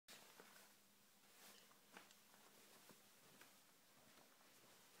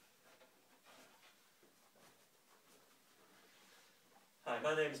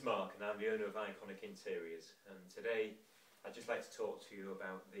Hi, my name's Mark and I'm the owner of Iconic Interiors, and today I'd just like to talk to you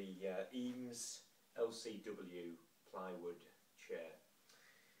about the Eames LCW plywood chair.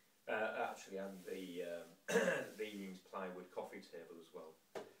 Actually, and the the Eames plywood coffee table as well.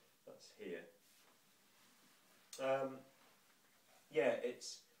 That's here. Yeah,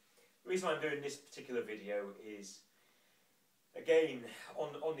 the reason why I'm doing this particular video is, again,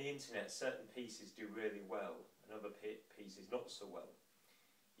 on the internet certain pieces do really well and other pieces not so well.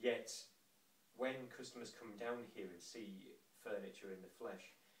 Yet when customers come down here and see furniture in the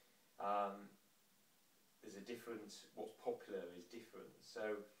flesh, there's a different, what's popular is different.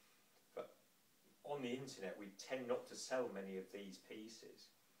 So but on the internet we tend not to sell many of these pieces,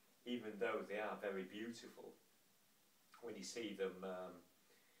 even though they are very beautiful when you see them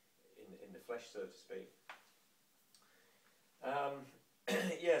in the flesh, so to speak.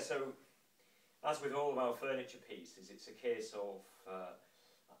 Yeah, so as with all of our furniture pieces, it's a case of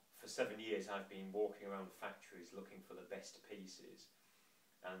for 7 years I've been walking around factories looking for the best pieces,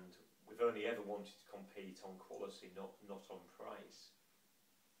 and we've only ever wanted to compete on quality, not on price.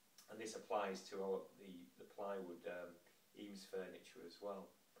 And this applies to the plywood Eames furniture as well.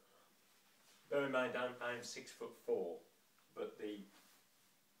 Bear in mind I'm 6'4", but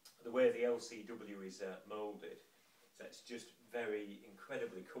the way the LCW is moulded, so it's just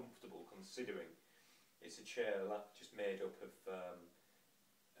incredibly comfortable, considering it's a chair just made up of a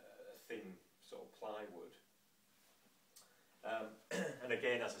thin sort of plywood. And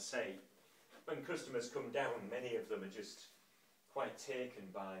again, as I say, when customers come down, many of them are just quite taken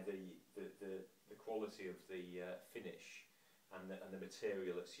by the quality of the finish and the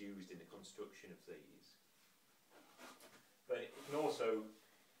material that's used in the construction of these. But it can also,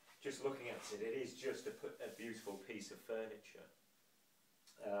 just looking at it, it is just a beautiful piece of furniture.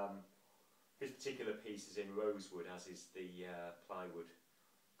 This particular piece is in rosewood, as is the plywood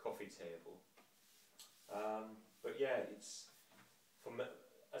coffee table. But yeah, it's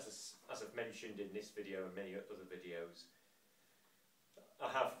as I've mentioned in this video and many other videos, I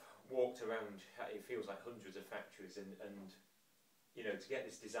have walked around, it feels like hundreds of factories, and you know, to get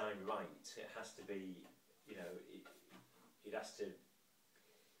this design right, it has to be, you know, it has to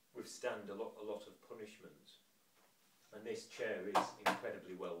withstand a lot of punishment, and this chair is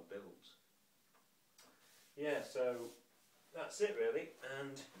incredibly well built. Yeah, so that's it really,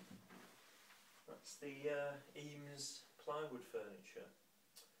 and that's the Eames plywood furniture.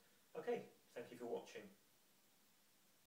 Okay, thank you for watching.